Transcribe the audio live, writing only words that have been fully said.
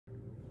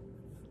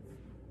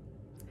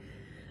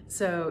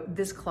So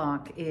this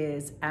clock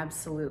is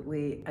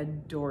absolutely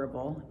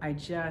adorable. I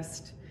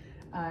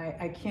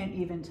can't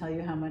even tell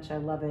you how much I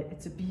love it.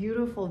 It's a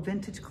beautiful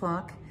vintage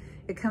clock.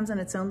 It comes on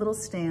its own little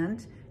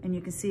stand, and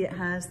you can see it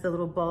has the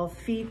little ball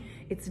feet.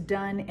 It's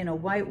done in a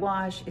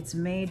whitewash. It's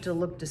made to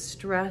look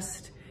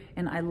distressed,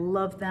 and I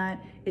love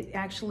that. It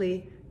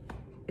actually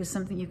is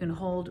something you can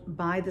hold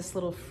by this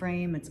little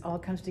frame. It all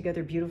comes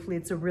together beautifully.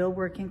 It's a real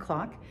working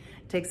clock.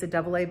 It takes a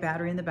AA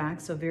battery in the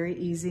back, so very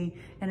easy.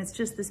 And it's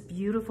just this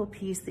beautiful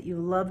piece that you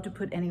love to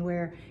put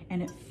anywhere,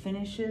 and it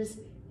finishes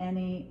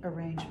any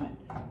arrangement.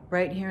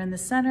 Right here in the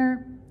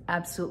center,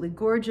 absolutely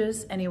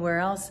gorgeous. Anywhere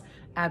else,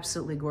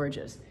 absolutely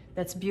gorgeous.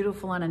 That's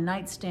beautiful on a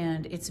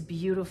nightstand. It's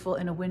beautiful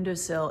in a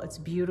windowsill. It's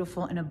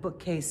beautiful in a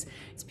bookcase.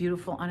 It's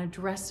beautiful on a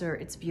dresser.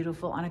 It's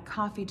beautiful on a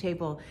coffee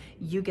table.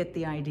 You get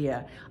the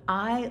idea.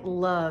 I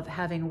love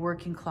having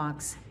working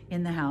clocks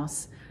in the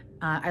house.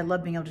 I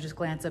love being able to just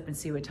glance up and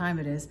see what time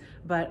it is,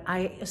 but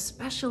I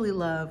especially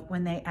love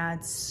when they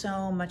add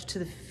so much to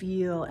the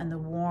feel and the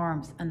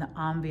warmth and the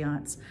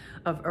ambiance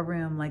of a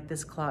room like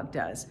this clock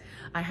does.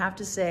 I have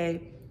to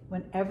say,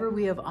 whenever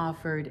we have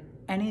offered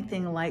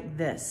anything like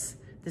this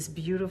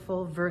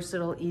beautiful,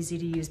 versatile, easy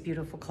to use,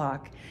 beautiful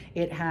clock,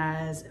 it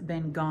has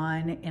been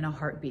gone in a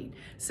heartbeat.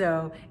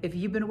 So if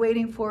you've been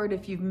waiting for it,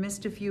 if you've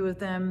missed a few of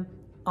them,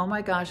 oh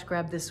my gosh,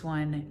 grab this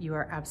one. You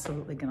are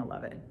absolutely gonna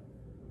love it.